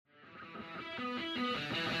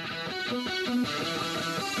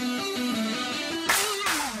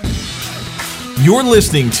You're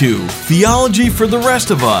listening to Theology for the Rest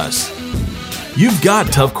of Us. You've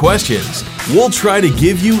got tough questions. We'll try to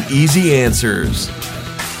give you easy answers.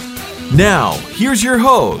 Now, here's your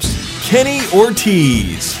host, Kenny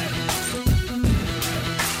Ortiz.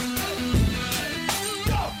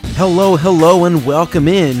 Hello, and welcome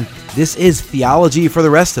in. This is Theology for the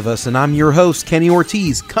Rest of Us, and I'm your host, Kenny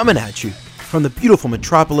Ortiz, coming at you from the beautiful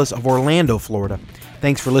metropolis of Orlando, Florida.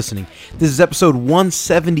 Thanks for listening. This is episode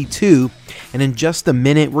 172, and in just a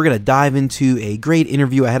minute, we're going to dive into a great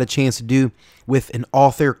interview I had a chance to do with an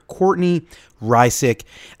author, Courtney Reissig,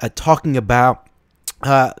 talking about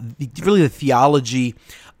really the theology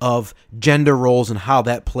of gender roles and how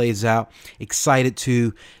that plays out. Excited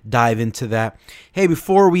to dive into that. Hey,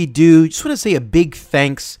 before we do, just want to say a big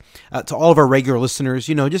thanks to all of our regular listeners.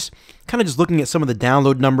 You know, just looking at some of the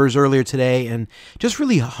download numbers earlier today, and just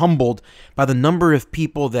really humbled by the number of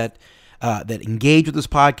people that engage with this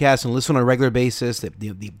podcast and listen on a regular basis. The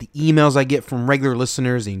emails I get from regular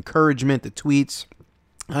listeners, the encouragement, the tweets.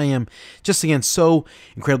 I am just, again, so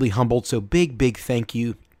incredibly humbled. So big thank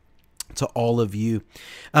you to all of you.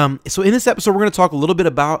 So in this episode, we're going to talk a little bit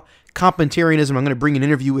about complementarianism. I'm going to bring an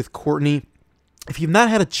interview with Courtney. If you've not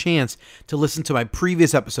had a chance to listen to my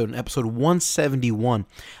previous episode, in episode 171,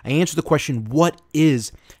 I answered the question, what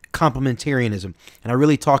is complementarianism? And I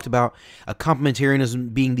really talked about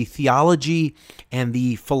complementarianism being the theology and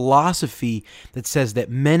the philosophy that says that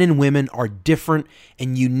men and women are different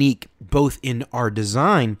and unique, both in our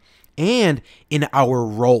design and in our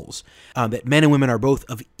roles. That men and women are both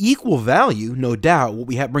of equal value, no doubt.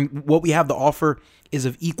 What we have to offer is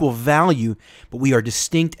of equal value, but we are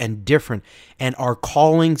distinct and different, and our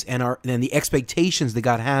callings and the expectations that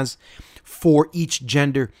God has for each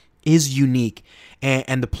gender is unique.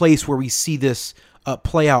 And the place where we see this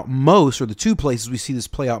play out most, or the two places we see this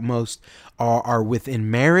play out most, are within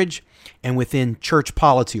marriage and within church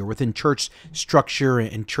polity, or within church structure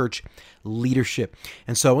and church leadership.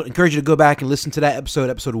 And so I would encourage you to go back and listen to that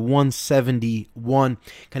episode 171,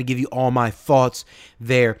 kind of give you all my thoughts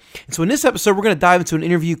there. And so in this episode, we're going to dive into an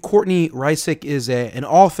interview. Courtney Reissig is an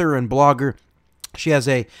author and blogger. She has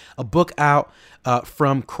a book out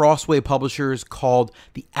from Crossway Publishers called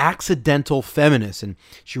The Accidental Feminist, and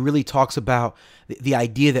she really talks about the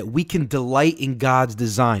idea that we can delight in God's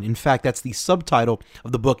design. In fact, that's the subtitle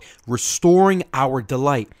of the book, Restoring Our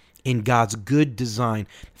Delight in God's Good Design.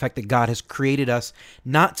 The fact that God has created us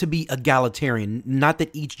not to be egalitarian, not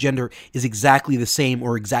that each gender is exactly the same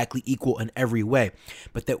or exactly equal in every way,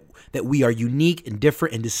 but that we are unique and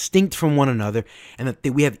different and distinct from one another, and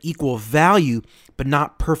that we have equal value, but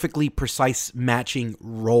not perfectly precise matching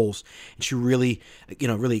roles. And she really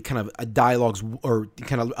kind of dialogues, or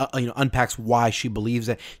kind of unpacks why she believes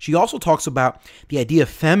that. She also talks about the idea of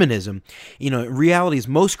feminism. Reality is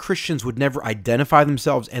most Christians would never identify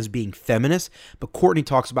themselves as being feminists, but Courtney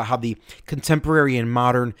talks about how the contemporary and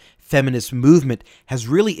modern feminist movement has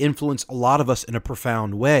really influenced a lot of us in a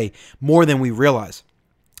profound way, more than we realize.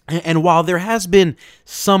 And while there has been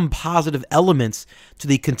some positive elements to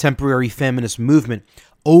the contemporary feminist movement,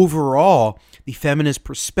 overall, the feminist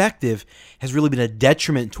perspective has really been a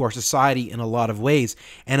detriment to our society in a lot of ways,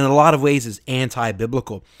 and in a lot of ways is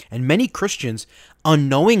anti-biblical. And many Christians,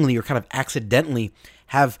 unknowingly or kind of accidentally,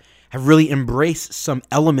 have really embraced some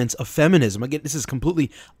elements of feminism. Again, this is completely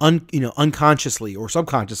unconsciously or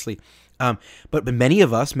subconsciously. But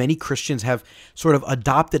many Christians have sort of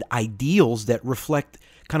adopted ideals that reflect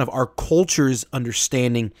kind of our culture's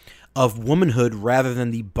understanding of womanhood rather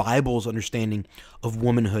than the Bible's understanding of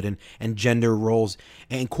womanhood and gender roles.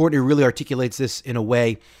 And Courtney really articulates this in a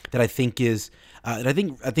way that I think is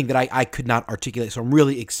that I could not articulate. So I'm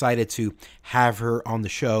really excited to have her on the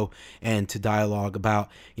show and to dialogue about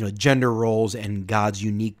gender roles and God's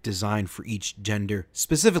unique design for each gender,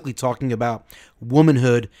 specifically talking about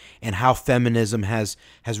womanhood and how feminism has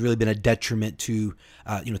really been a detriment to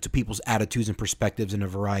people's attitudes and perspectives in a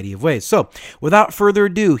variety of ways. So without further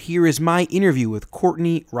ado, here is my interview with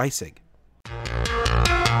Courtney Reissig.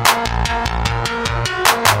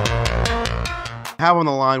 Have on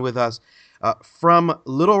the line with us from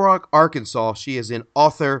Little Rock, Arkansas. She is an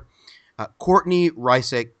author, Courtney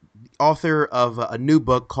Reissig, author of a new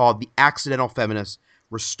book called The Accidental Feminist,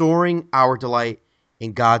 Restoring Our Delight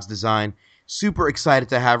in God's Design. Super excited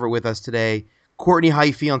to have her with us today. Courtney, how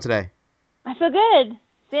you feeling today? I feel good.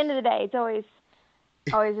 It's the end of the day. There's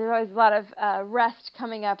always a lot of rest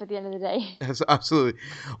coming up at the end of the day. Absolutely.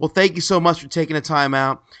 Well, thank you so much for taking the time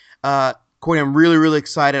out. Courtney, I'm really, really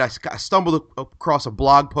excited. I stumbled across a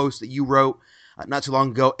blog post that you wrote not too long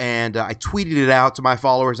ago, and I tweeted it out to my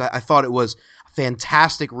followers. I thought it was a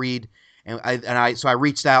fantastic read, So I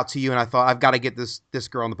reached out to you, and I thought I've got to get this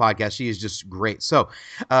girl on the podcast. She is just great. So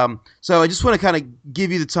I just want to kind of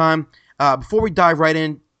give you the time before we dive right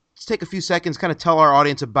in. Just take a few seconds, kind of tell our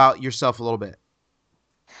audience about yourself a little bit.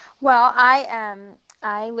 Well,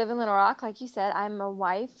 I live in Little Rock, like you said. I'm a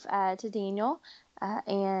wife to Daniel,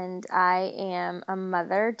 and I am a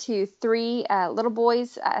mother to three little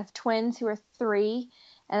boys. I have twins who are 3,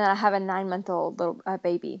 and then I have a 9-month-old little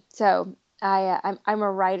baby. So I'm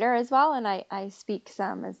a writer as well, and I speak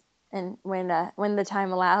some and when the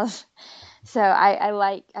time allows. So I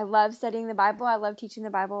love studying the Bible. I love teaching the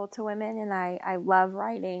Bible to women, and I love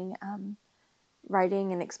writing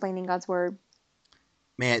and explaining God's word.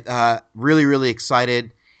 Man, really, really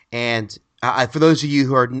excited. And for those of you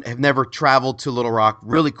who have never traveled to Little Rock,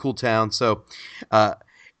 really cool town. So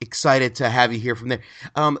excited to have you here from there.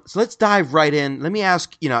 So let's dive right in. Let me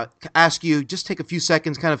ask you, just take a few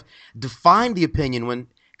seconds, kind of define the opinion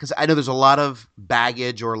because I know there's a lot of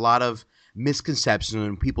baggage or a lot of misconception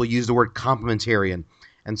when people use the word complementarian.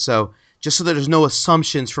 And so just so that there's no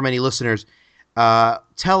assumptions from any listeners,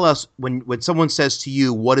 tell us when someone says to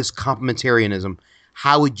you, what is complementarianism?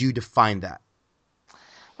 How would you define that?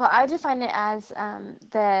 Well, I define it as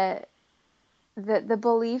the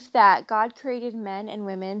belief that God created men and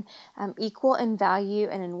women equal in value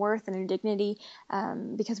and in worth and in dignity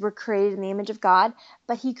because we're created in the image of God,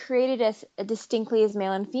 but he created us distinctly as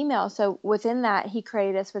male and female. So within that, he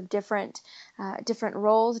created us with different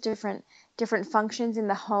roles, different functions in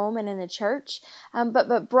the home and in the church.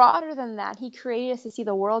 But broader than that, he created us to see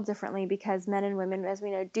the world differently because men and women, as we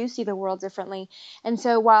know, do see the world differently. And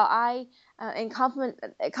so while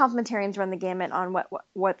complementarians run the gamut on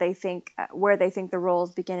what they think, where they think the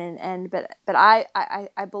roles begin and end. But I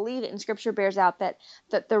believe it, and Scripture bears out that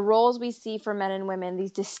the roles we see for men and women,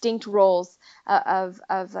 these distinct roles of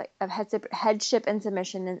headship and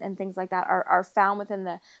submission and things like that, are found within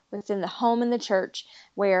the home and the church,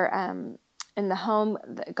 where in the home,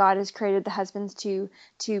 God has created the husbands to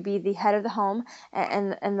be the head of the home,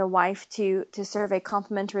 and the wife to serve a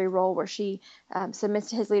complementary role where she submits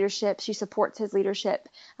to his leadership, she supports his leadership,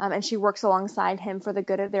 and she works alongside him for the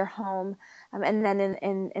good of their home. And then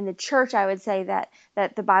in the church, I would say that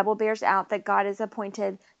the Bible bears out that God has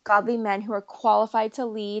appointed godly men who are qualified to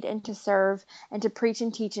lead and to serve and to preach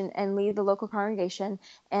and teach and lead the local congregation,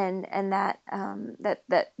 and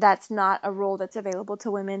that's not a role that's available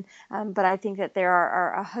to women. But I think that there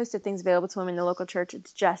are a host of things available to women in the local church.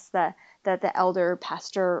 It's just the elder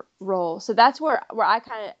pastor role. So that's where I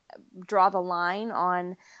kind of draw the line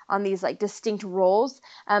on these like distinct roles.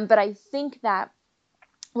 But I think that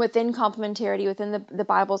within complementarity, within the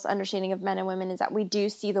Bible's understanding of men and women, is that we do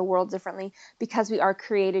see the world differently because we are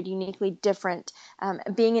created uniquely different.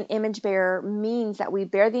 Being an image bearer means that we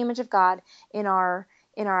bear the image of God in our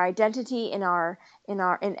identity, in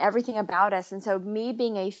everything about us. And so me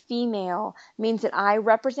being a female means that I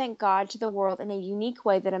represent God to the world in a unique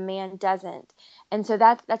way that a man doesn't. And so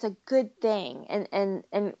that's a good thing. And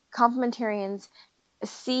complementarians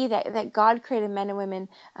see that God created men and women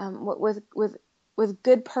with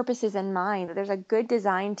good purposes in mind. There's a good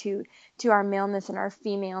design to our maleness and our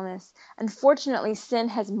femaleness. Unfortunately, sin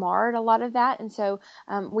has marred a lot of that, and so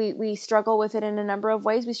we struggle with it in a number of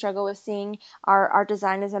ways. We struggle with seeing our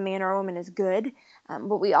design as a man or a woman as good,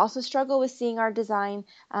 but we also struggle with seeing our design,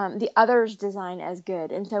 the other's design, as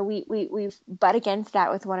good. And so we butt against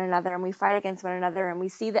that with one another, and we fight against one another, and we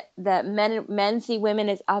see that men see women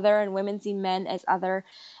as other, and women see men as other,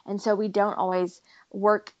 and so we don't always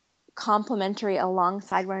work complementary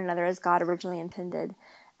alongside one another as God originally intended.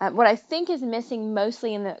 What I think is missing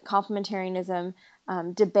mostly in the complementarianism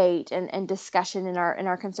debate and discussion in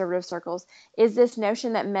our conservative circles is this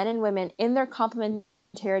notion that men and women in their complementarity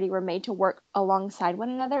were made to work alongside one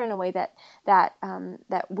another in a way that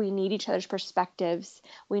we need each other's perspectives,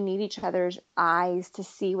 we need each other's eyes to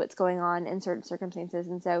see what's going on in certain circumstances.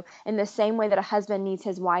 And so in the same way that a husband needs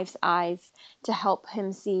his wife's eyes to help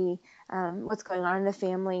him see what's going on in the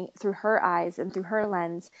family through her eyes and through her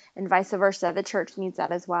lens, and vice versa, the church needs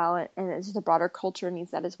that as well, and it's just the broader culture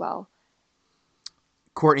needs that as well.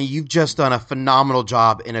 Courtney, you've just done a phenomenal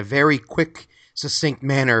job in a very quick, succinct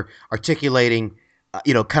manner articulating,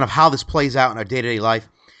 kind of how this plays out in our day-to-day life.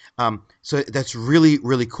 So that's really,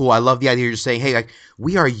 really cool. I love the idea you're just saying, hey,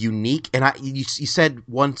 we are unique. And you said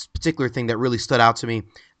one particular thing that really stood out to me,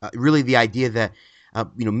 really the idea that,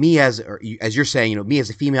 me as you're saying, me as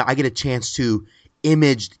a female, I get a chance to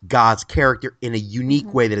image God's character in a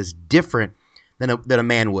unique way that is different than a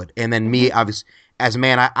man would. And then me, obviously, as a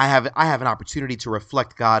man, I have an opportunity to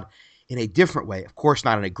reflect God in a different way. Of course,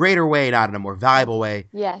 not in a greater way, not in a more valuable way,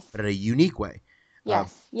 yes, but in a unique way.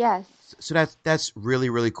 Yes. So that's really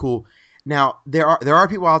really cool. Now there are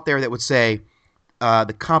people out there that would say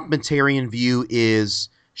the complementarian view is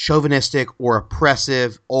chauvinistic or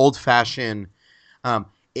oppressive, old fashioned. Um,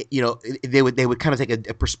 they would kind of take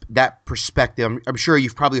that perspective. I'm sure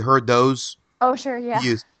you've probably heard those Oh, sure, yeah.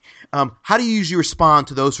 views. How do you usually respond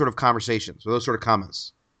to those sort of conversations or those sort of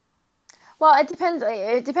comments? Well, it depends.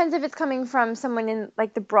 It depends if it's coming from someone in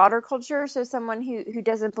like the broader culture, so someone who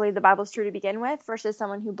doesn't believe the Bible is true to begin with, versus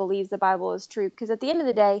someone who believes the Bible is true. Because at the end of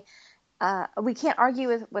the day, we can't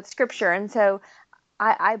argue with Scripture, and so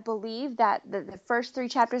I believe that the first three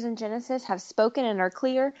chapters in Genesis have spoken and are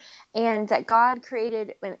clear, and that God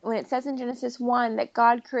created, when it says in Genesis 1 that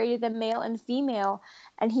God created the male and female,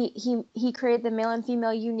 and he created the male and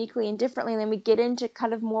female uniquely and differently, and then we get into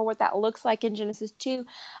kind of more what that looks like in Genesis 2.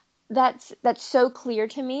 That's so clear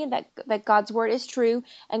to me that God's word is true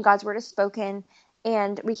and God's word is spoken,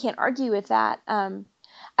 and we can't argue with that.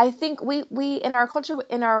 I think we in our culture,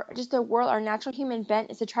 in our just the world, our natural human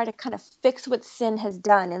bent is to try to kind of fix what sin has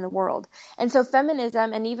done in the world, and so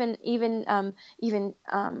feminism and even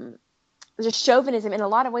just chauvinism in a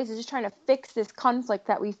lot of ways is just trying to fix this conflict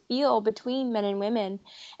that we feel between men and women.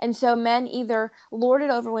 And so men either lord it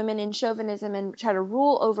over women in chauvinism and try to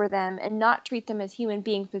rule over them and not treat them as human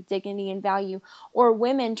beings with dignity and value, or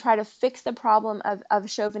women try to fix the problem of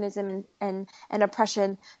chauvinism and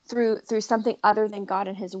oppression through something other than God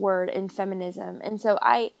and his word and feminism. And so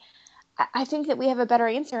I think that we have a better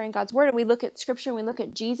answer in God's word, and we look at scripture and we look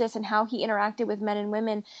at Jesus and how he interacted with men and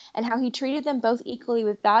women and how he treated them both equally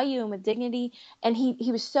with value and with dignity. And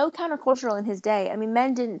he was so countercultural in his day. I mean,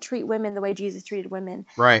 men didn't treat women the way Jesus treated women.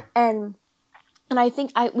 Right. And I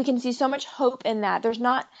think we can see so much hope in that. There's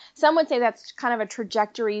not, some would say that's kind of a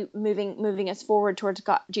trajectory moving us forward towards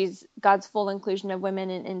God's full inclusion of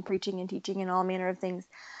women in preaching and teaching and all manner of things.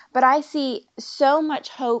 But I see so much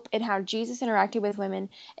hope in how Jesus interacted with women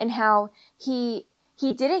and how he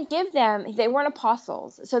didn't give them, they weren't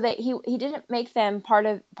apostles, so that he didn't make them part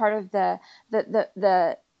of the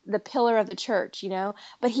pillar of the church,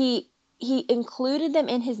 but he included them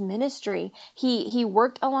in his ministry. He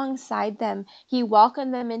worked alongside them. He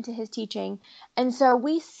welcomed them into his teaching. And so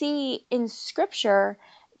we see in scripture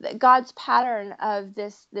that God's pattern of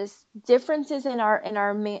this differences in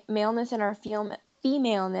our maleness and our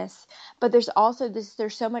femaleness, but there's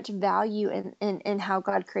so much value in how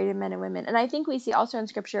God created men and women. And I think we see also in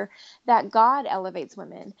scripture that God elevates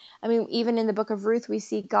women. I mean, even in the book of Ruth, we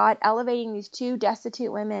see God elevating these two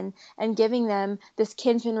destitute women and giving them this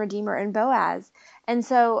kinsman redeemer in Boaz. And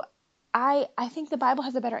so I think the Bible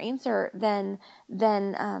has a better answer than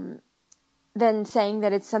saying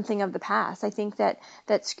that it's something of the past. I think that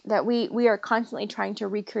we are constantly trying to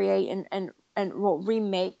recreate and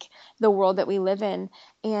remake the world that we live in,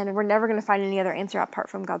 and we're never going to find any other answer apart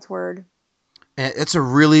from God's word. And it's a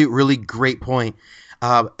really, really great point.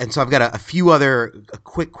 And so I've got a few other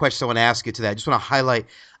quick questions I want to ask you to that. I just want to highlight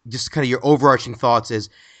just kind of your overarching thoughts is,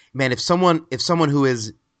 man, if someone who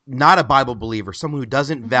is not a Bible believer, someone who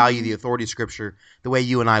doesn't value the authority of Scripture the way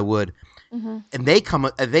you and I would, and they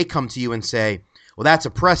come to you and say, well, that's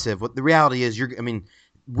oppressive. What the reality is,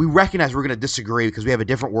 we recognize we're going to disagree because we have a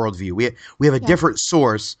different worldview. We have a different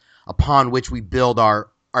source upon which we build our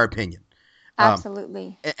opinion.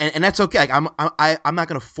 Absolutely. And that's okay. Like, I'm not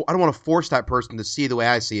going to. I don't want to force that person to see the way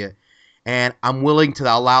I see it, and I'm willing to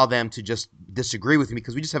allow them to just disagree with me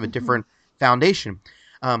because we just have a different foundation.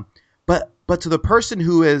 But to the person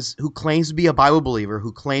who claims to be a Bible believer,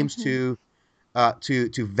 who claims to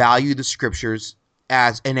value the Scriptures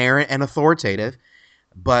as inerrant and authoritative,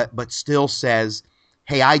 but still says,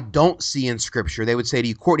 hey, I don't see in Scripture. They would say to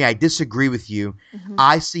you, Courtney, I disagree with you.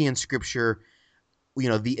 I see in Scripture,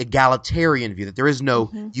 the egalitarian view, that there is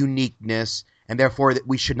no uniqueness, and therefore that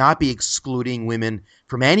we should not be excluding women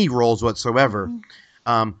from any roles whatsoever.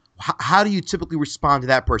 How do you typically respond to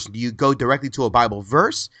that person? Do you go directly to a Bible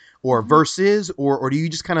verse or verses, or do you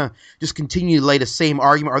just kind of just continue to lay the same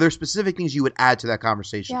argument? Are there specific things you would add to that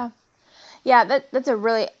conversation? Yeah. That's a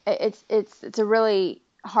really it's a really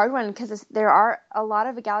hard one, because there are a lot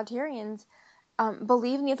of egalitarians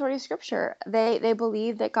believe in the authority of Scripture. They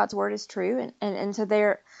believe that God's word is true, and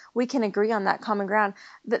so we can agree on that common ground.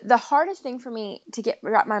 The hardest thing for me to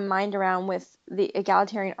wrap my mind around with the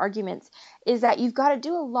egalitarian arguments is that you've got to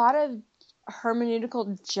do a lot of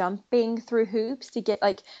hermeneutical jumping through hoops to get,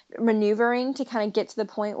 like, maneuvering to kind of get to the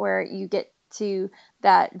point where you get to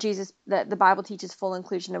that the Bible teaches full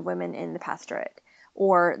inclusion of women in the pastorate,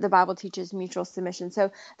 or the Bible teaches mutual submission.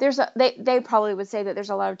 So they probably would say that there's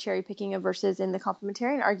a lot of cherry picking of verses in the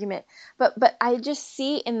complementarian argument, but I just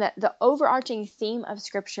see in the overarching theme of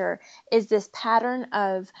Scripture is this pattern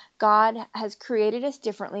of God has created us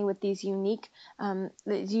differently with these unique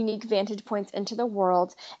vantage points into the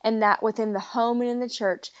world, and that within the home and in the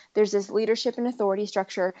church, there's this leadership and authority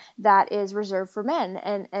structure that is reserved for men,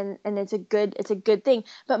 and it's a good thing.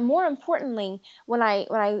 But more importantly, when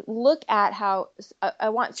I look at how I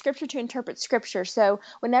want Scripture to interpret Scripture, so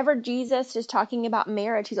whenever Jesus is talking about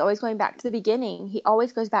marriage, he's always going back to the beginning. He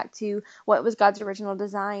always goes back to what was God's original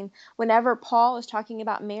design. Whenever Paul is talking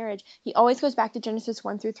about marriage, he always goes back to Genesis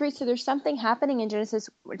 1 through 3. So there's something happening in Genesis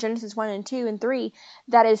 1 and 2 and 3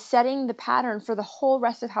 that is setting the pattern for the whole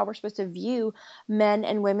rest of how we're supposed to view men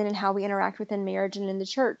and women and how we interact within marriage and in the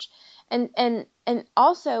church. And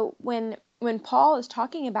also when Paul is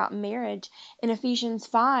talking about marriage in Ephesians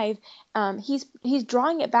 5, he's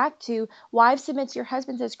drawing it back to wives, submit to your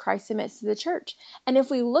husbands as Christ submits to the church. And if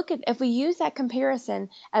we use that comparison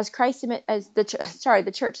as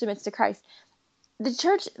the church submits to Christ, the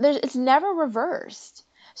church, it's never reversed.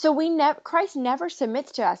 So Christ never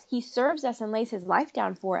submits to us. He serves us and lays his life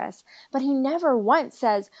down for us, but he never once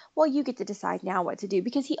says, well, you get to decide now what to do,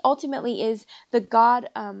 because he ultimately is the God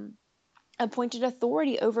appointed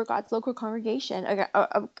authority over God's local congregation,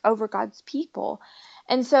 over God's people.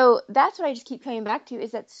 And so that's what I just keep coming back to,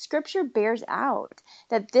 is that Scripture bears out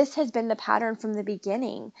that this has been the pattern from the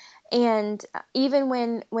beginning. And even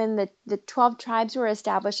when the 12 tribes were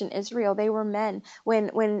established in Israel, they were men.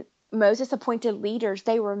 When Moses appointed leaders,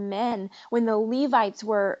 they were men. When the Levites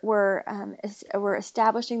were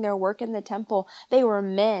establishing their work in the temple, they were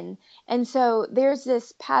men. And so there's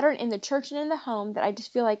this pattern in the church and in the home that I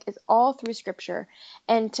just feel like is all through Scripture.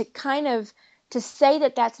 And to say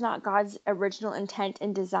that that's not God's original intent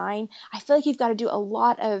and design, I feel like you've got to do a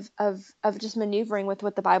lot of just maneuvering with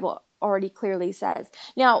what the Bible already clearly says.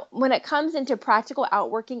 Now, when it comes into practical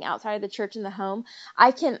outworking outside of the church and the home,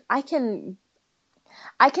 I can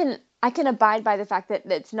abide by the fact that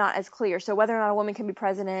it's not as clear. So whether or not a woman can be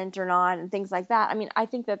president or not and things like that, I mean, I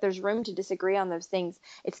think that there's room to disagree on those things.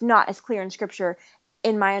 It's not as clear in Scripture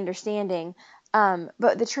in my understanding.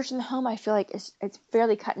 But the church and the home, I feel like it's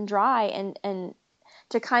fairly cut and dry, and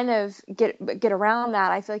to kind of get around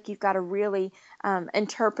that, I feel like you've got to really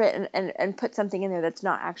interpret and put something in there that's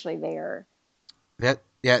not actually there.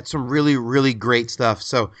 It's some really, really great stuff.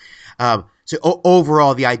 So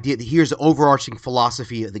overall, the idea, here's the overarching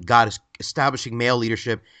philosophy that God is establishing male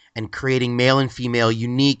leadership and creating male and female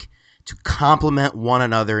unique to complement one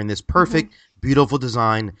another in this perfect, beautiful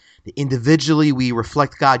design. Individually, we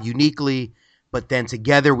reflect God uniquely, but then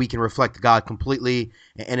together we can reflect God completely.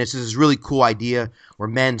 And it's this really cool idea where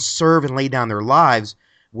men serve and lay down their lives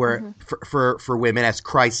where for women, as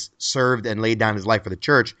Christ served and laid down his life for the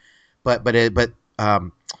church. But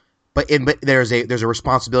there's a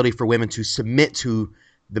responsibility for women to submit to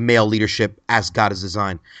the male leadership as God has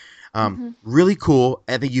designed. Really cool.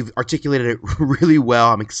 I think you've articulated it really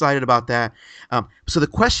well. I'm excited about that. So the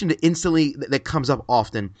question that comes up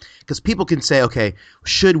often, because people can say, okay,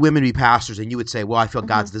 should women be pastors? And you would say, well, I feel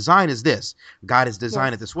God's design is this. God has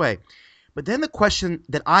designed it this way. But then the question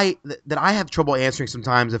that I have trouble answering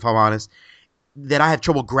sometimes, if I'm honest, that I have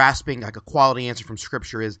trouble grasping like a quality answer from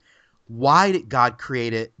Scripture is, why did God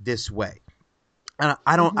create it this way? And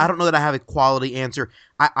I don't know that I have a quality answer.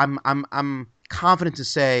 I'm confident to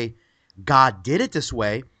say God did it this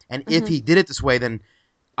way, and if he did it this way, then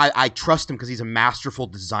I trust him because he's a masterful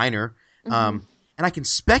designer. And I can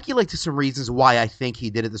speculate to some reasons why I think he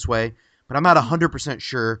did it this way, but I'm not 100%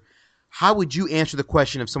 sure. How would you answer the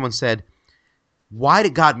question if someone said, why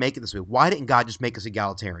did God make it this way? Why didn't God just make us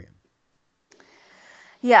egalitarian?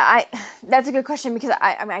 Yeah, that's a good question, because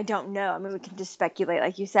I mean, I don't know. I mean, we can just speculate,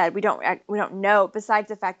 like you said. We don't know. Besides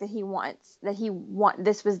the fact that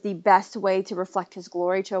this was the best way to reflect his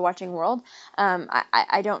glory to a watching world.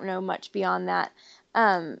 I don't know much beyond that.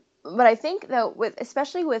 But I think though,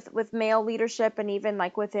 especially with male leadership and even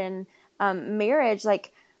like within marriage,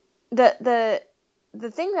 like the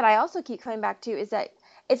thing that I also keep coming back to is that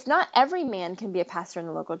it's not every man can be a pastor in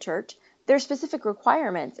the local church. There's specific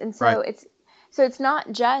requirements, and so it's not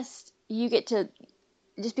just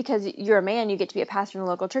just because you're a man, you get to be a pastor in the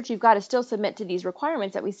local church. You've got to still submit to these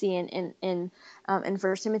requirements that we see in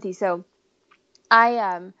 1 Timothy. So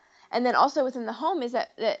and then also within the home is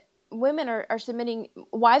that women are submitting,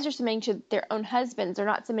 wives are submitting to their own husbands. They're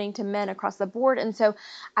not submitting to men across the board. And so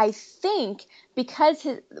I think because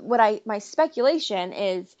my speculation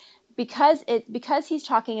is because he's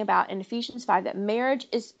talking about in Ephesians 5 that marriage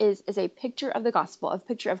is a picture of the gospel, a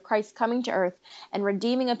picture of Christ coming to earth and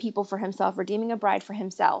redeeming a people for himself, redeeming a bride for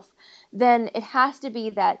himself, then it has to be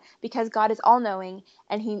that because God is all-knowing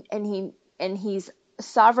and he's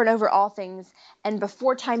sovereign over all things, and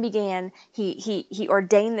before time began he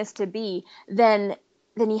ordained this to be, then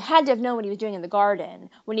he had to have known what he was doing in the garden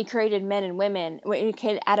when he created men and women, when he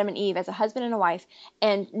created Adam and Eve as a husband and a wife,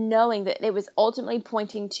 and knowing that it was ultimately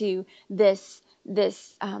pointing to this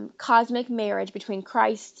cosmic marriage between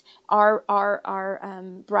Christ,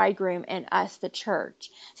 our bridegroom, and us, the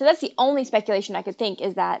church. So that's the only speculation I could think,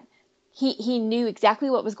 is that he knew exactly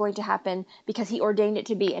what was going to happen because he ordained it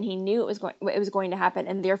to be, and he knew it was going to happen,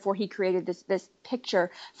 and therefore he created this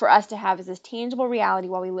picture for us to have as this tangible reality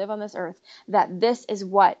while we live on this earth, that this is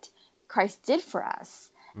what Christ did for us,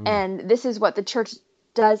 and this is what the church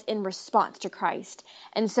does in response to Christ.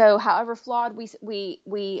 And so, however flawed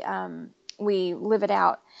we live it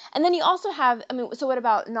out. And then you also have, so what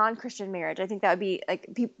about non-Christian marriage? I think that would be like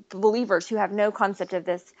believers who have no concept of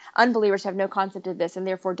this, unbelievers have no concept of this, and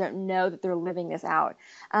therefore don't know that they're living this out.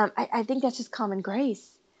 I think that's just common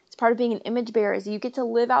grace. It's part of being an image bearer, is you get to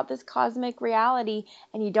live out this cosmic reality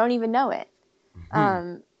and you don't even know it.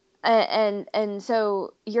 And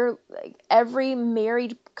so you're like, every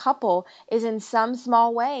married couple is in some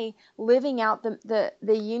small way living out the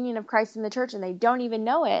union of Christ in the church, and they don't even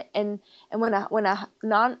know it. And when an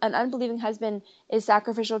unbelieving husband is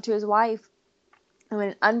sacrificial to his wife, and when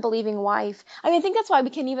an unbelieving wife, I think that's why we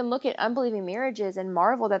can even look at unbelieving marriages and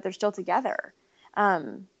marvel that they're still together.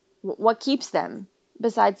 What keeps them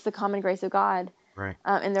besides the common grace of God? Right.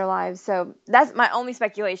 In their lives. So that's my only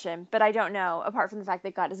speculation, but I don't know, apart from the fact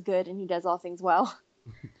that God is good and he does all things well.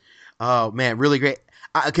 Oh man, really great.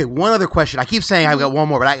 Okay, one other question. I keep saying I've got one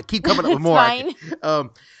more, but I keep coming up with more. Fine.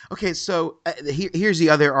 Okay, so here's the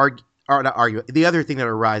other the other thing that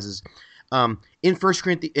arises. In First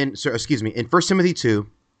Timothy 2,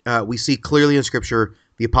 we see clearly in Scripture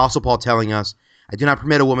the Apostle Paul telling us, "I do not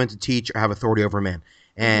permit a woman to teach or have authority over a man."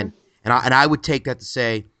 And I would take that to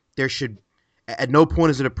say there should. At no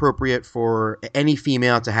point is it appropriate for any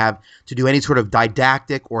female to do any sort of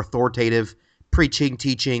didactic or authoritative preaching,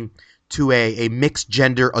 teaching to a mixed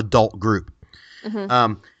gender adult group.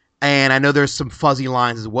 And I know there's some fuzzy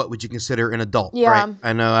lines as what would you consider an adult, right?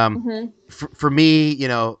 I know for me,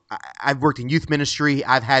 I've worked in youth ministry.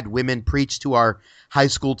 I've had women preach to our high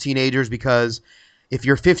school teenagers, because if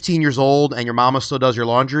you're 15 years old and your mama still does your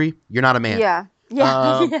laundry, you're not a man.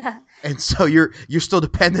 Yeah. And so you're still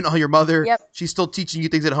dependent on your mother. Yep. She's still teaching you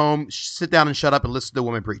things at home. Sit down and shut up and listen to the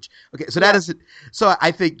woman preach. Okay, so that is it. So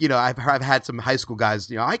I think I've had some high school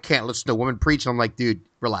guys. I can't listen to a woman preach. And I'm like, dude,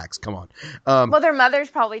 relax, come on. Well, their mother's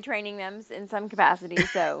probably training them in some capacity.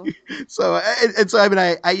 So. So I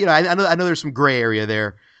know there's some gray area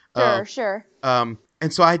there. Sure.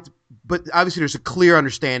 But obviously there's a clear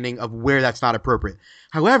understanding of where that's not appropriate.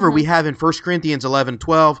 However, we have in 1 Corinthians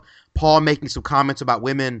 11:12 Paul making some comments about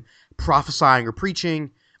women prophesying or preaching,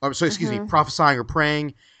 prophesying or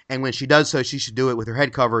praying, and when she does so, she should do it with her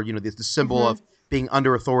head covered. The symbol of being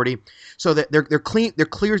under authority. So that they're clear.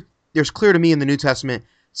 There's clear to me in the New Testament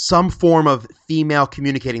some form of female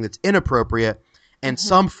communicating that's inappropriate, and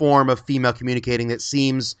some form of female communicating that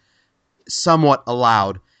seems somewhat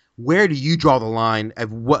allowed. Where do you draw the line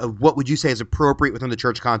of what would you say is appropriate within the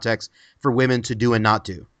church context for women to do and not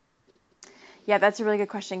do? Yeah, that's a really good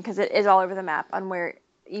question, because it is all over the map on where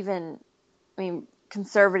even,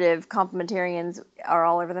 conservative complementarians are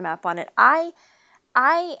all over the map on it. I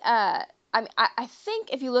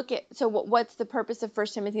think if you look at, so what's the purpose of 1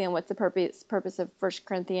 Timothy and what's the purpose of 1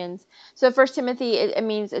 Corinthians? So 1 Timothy, it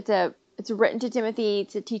means it's written to Timothy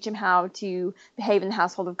to teach him how to behave in the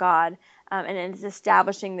household of God. And it's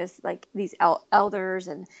establishing these elders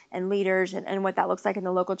and leaders and what that looks like in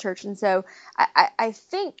the local church. And so I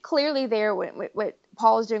think clearly there what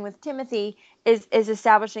Paul is doing with Timothy is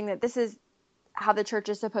establishing that this is how the church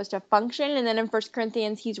is supposed to function. And then in 1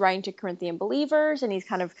 Corinthians, he's writing to Corinthian believers and he's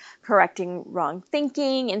kind of correcting wrong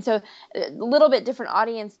thinking. And so a little bit different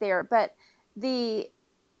audience there. But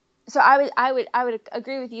so I would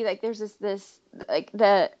agree with you. Like there's this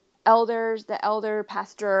the elder,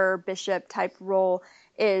 pastor, bishop type role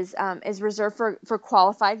is reserved for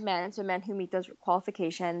qualified men, so men who meet those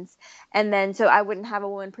qualifications. And then, so I wouldn't have a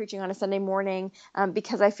woman preaching on a Sunday morning,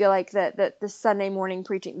 because I feel like the Sunday morning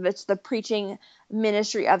preaching, the preaching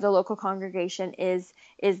ministry of the local congregation is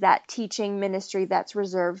that teaching ministry that's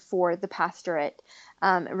reserved for the pastorate,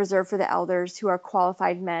 reserved for the elders who are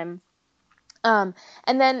qualified men. And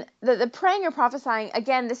then the praying or prophesying,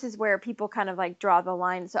 again, this is where people kind of like draw the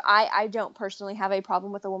line. So I don't personally have a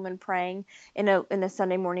problem with a woman praying in a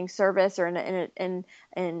Sunday morning service or in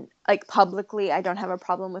like publicly. I don't have a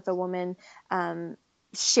problem with a woman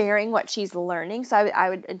sharing what she's learning. So I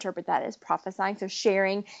would interpret that as prophesying. So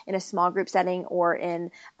sharing in a small group setting or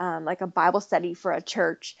in like a Bible study for a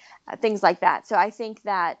church, things like that. So I think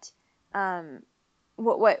that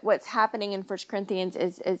what's happening in First Corinthians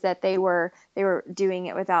is that they were doing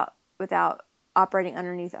it without operating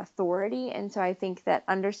underneath authority. And so I think that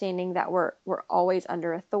understanding that we're always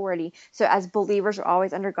under authority. So as believers, we're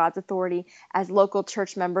always under God's authority. As local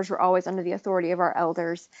church members, we're always under the authority of our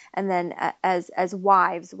elders. And then as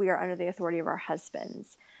wives, we are under the authority of our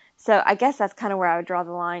husbands. So I guess that's kind of where I would draw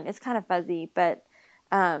the line. It's kind of fuzzy, but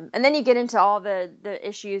and then you get into all the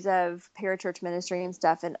issues of parachurch ministry and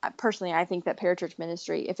stuff. And personally, I think that parachurch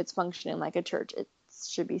ministry, if it's functioning like a church, it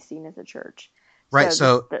should be seen as a church. Right.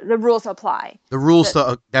 So the rules apply. The rules.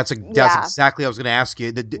 That's exactly what I was going to ask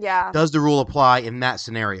you. Does the rule apply in that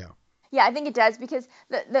scenario? Yeah, I think it does, because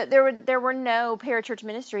there were no parachurch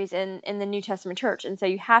ministries in the New Testament church, and so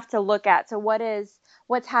you have to look at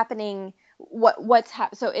what's happening.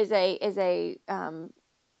 So is a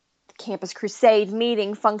campus crusade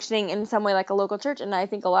meeting functioning in some way like a local church? And I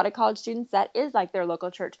think a lot of college students, that is like their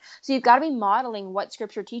local church. So you've got to be modeling what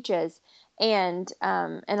Scripture teaches, and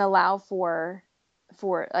allow for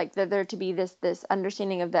like there to be this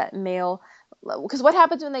understanding of that male. Because what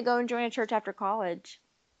happens when they go and join a church after college?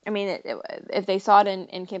 I mean, if they saw it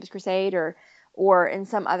in Campus Crusade or in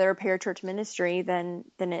some other parachurch ministry, then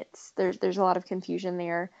there's a lot of confusion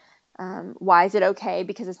there. Why is it okay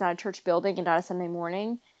because it's not a church building and not a Sunday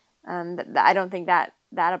morning? I don't think that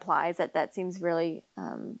applies. That seems really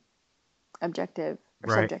objective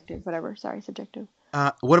or subjective, whatever. Sorry, subjective.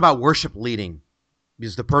 What about worship leading?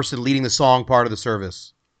 Is the person leading the song part of the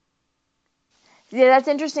service? Yeah, that's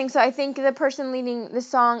interesting. So I think the person leading the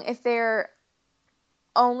song, if they're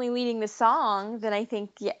only leading the song, then I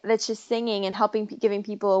think that's just singing and giving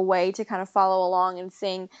people a way to kind of follow along and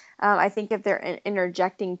sing. I think if they're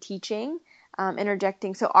interjecting teaching,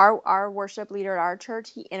 so our worship leader at our church,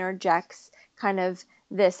 he interjects kind of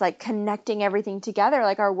this like connecting everything together.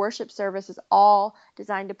 Like our worship service is all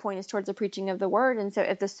designed to point us towards the preaching of the word. And so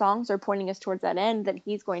if the songs are pointing us towards that end, then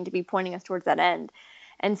he's going to be pointing us towards that end.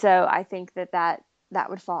 And so I think that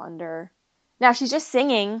would fall under. Now she's just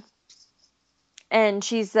singing, and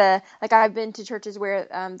she's like, I've been to churches where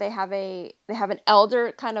they have an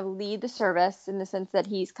elder kind of lead the service, in the sense that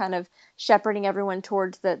he's kind of shepherding everyone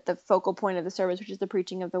towards the focal point of the service, which is the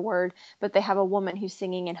preaching of the word. But they have a woman who's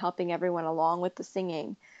singing and helping everyone along with the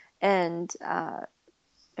singing, and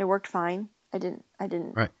it worked fine. I didn't.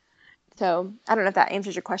 Right. So I don't know if that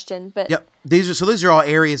answers your question, but yep. These are all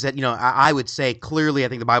areas that I would say clearly I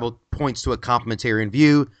think the Bible points to a complementarian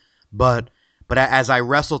view, but as I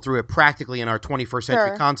wrestle through it practically in our 21st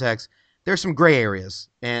century context, there's some gray areas.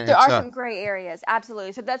 And there are some gray areas,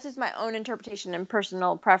 absolutely. So that's just my own interpretation and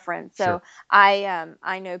personal preference. So sure.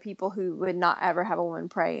 I know people who would not ever have a woman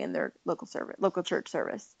pray in their local church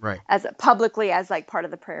service, right? As publicly as like part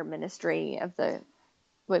of the prayer ministry of the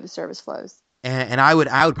way the service flows. And I would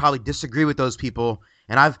probably disagree with those people.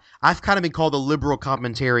 And I've kind of been called a liberal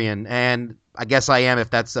complementarian, and I guess I am if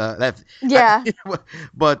that's that. Yeah.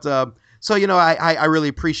 But so I really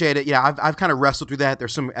appreciate it. Yeah, I've kind of wrestled through that.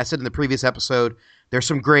 There's some, I said in the previous episode, there's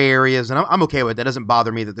some gray areas, and I'm okay with it. That doesn't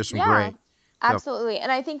bother me that there's some gray. Absolutely.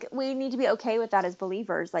 And I think we need to be okay with that as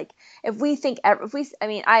believers. Like I'm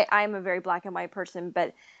a very black and white person,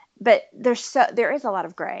 but there is a lot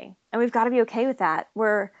of gray, and we've got to be okay with that.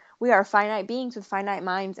 We are finite beings with finite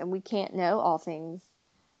minds, and we can't know all things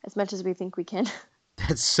as much as we think we can.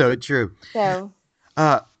 That's so true. So,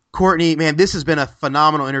 Courtney, man, this has been a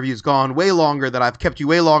phenomenal interview. It's gone way longer than I've kept you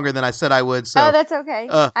way longer than I said I would. So, that's okay.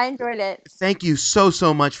 I enjoyed it. Thank you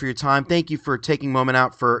so much for your time. Thank you for taking a moment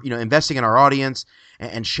out for, investing in our audience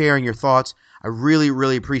and sharing your thoughts. I really,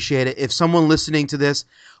 really appreciate it. If someone listening to this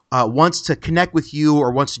wants to connect with you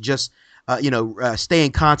or wants to just, stay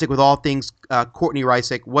in contact with all things Courtney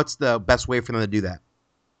Reissig, what's the best way for them to do that?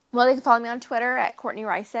 Well, they can follow me on Twitter at Courtney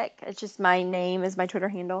Reissig. It's just my name is my Twitter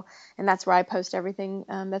handle, and that's where I post everything.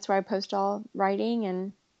 That's where I post all writing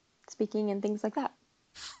and speaking and things like that.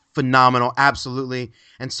 Phenomenal. Absolutely.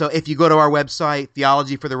 And so if you go to our website,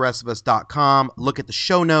 theologyfortherestofus.com, look at the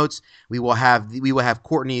show notes. We will have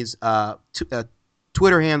Courtney's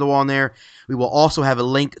Twitter handle on there. We will also have a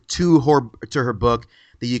link to her book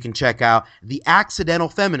that you can check out, The Accidental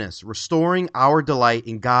Feminist, Restoring Our Delight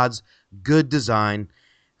in God's Good Design.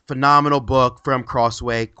 Phenomenal book from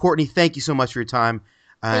Crossway. Courtney, thank you so much for your time.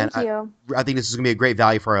 And Thank you. I think this is going to be a great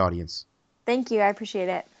value for our audience. Thank you. I appreciate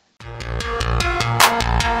it.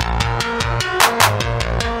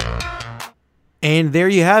 And there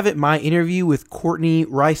you have it, my interview with Courtney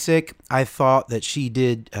Reissig. I thought that she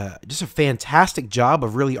did just a fantastic job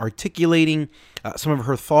of really articulating some of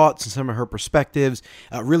her thoughts and some of her perspectives,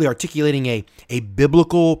 really articulating a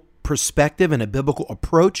biblical perspective and a biblical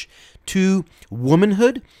approach to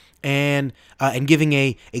womanhood, and giving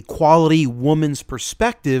a quality woman's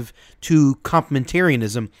perspective to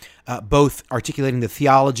complementarianism, both articulating the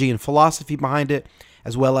theology and philosophy behind it,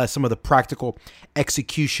 as well as some of the practical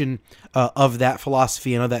execution of that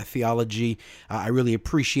philosophy and of that theology. I really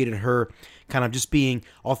appreciated her kind of just being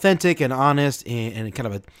authentic and honest, and kind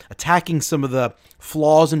of attacking some of the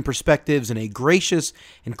flaws and perspectives in a gracious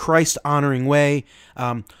and Christ-honoring way,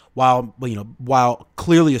 while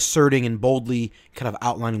clearly asserting and boldly kind of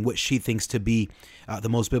outlining what she thinks to be the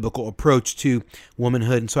most biblical approach to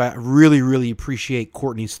womanhood. And so I really, really appreciate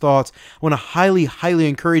Courtney's thoughts. I want to highly, highly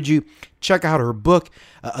encourage you, check out her book.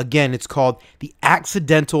 Again, it's called The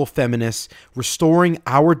Accidental Feminist: Restoring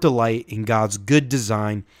Our Delight in God's Good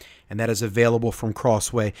Design, and that is available from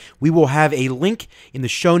Crossway. We will have a link in the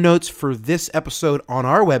show notes for this episode on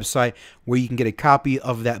our website where you can get a copy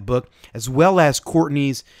of that book, as well as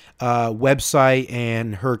Courtney's website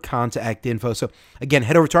and her contact info. So again,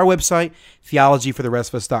 head over to our website,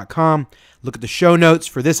 theologyfortherestofus.com. Look at the show notes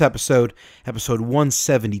for this episode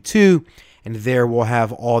 172, and there we'll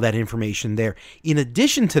have all that information there. In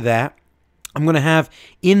addition to that, I'm going to have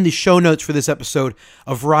in the show notes for this episode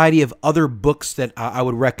a variety of other books that I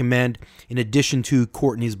would recommend in addition to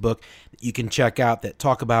Courtney's book that you can check out that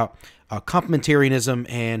talk about complementarianism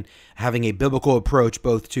and having a biblical approach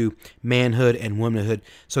both to manhood and womanhood.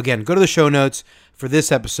 So again, go to the show notes for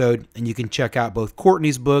this episode and you can check out both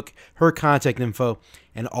Courtney's book, her contact info,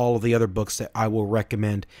 and all of the other books that I will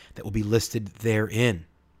recommend that will be listed therein.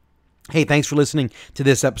 Hey, thanks for listening to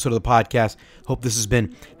this episode of the podcast. Hope this has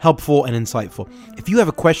been helpful and insightful. If you have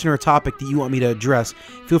a question or a topic that you want me to address,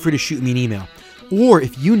 feel free to shoot me an email. Or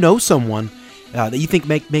if you know someone that you think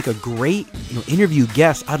make a great interview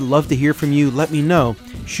guest, I'd love to hear from you. Let me know.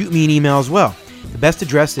 Shoot me an email as well. The best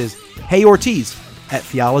address is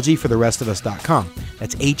heyortiz@theologyfortherestofus.com.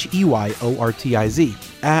 That's HEYORTIZ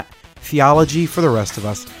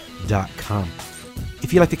 @theologyfortherestofus.com.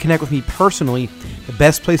 If you'd like to connect with me personally, the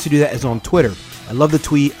best place to do that is on Twitter. I love to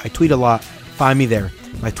tweet. I tweet a lot. Find me there.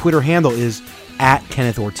 My Twitter handle is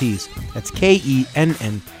 @KennethOrtiz. That's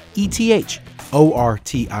KENNETHORTIZ.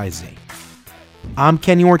 I'm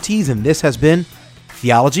Kenny Ortiz, and this has been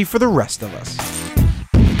Theology for the Rest of Us.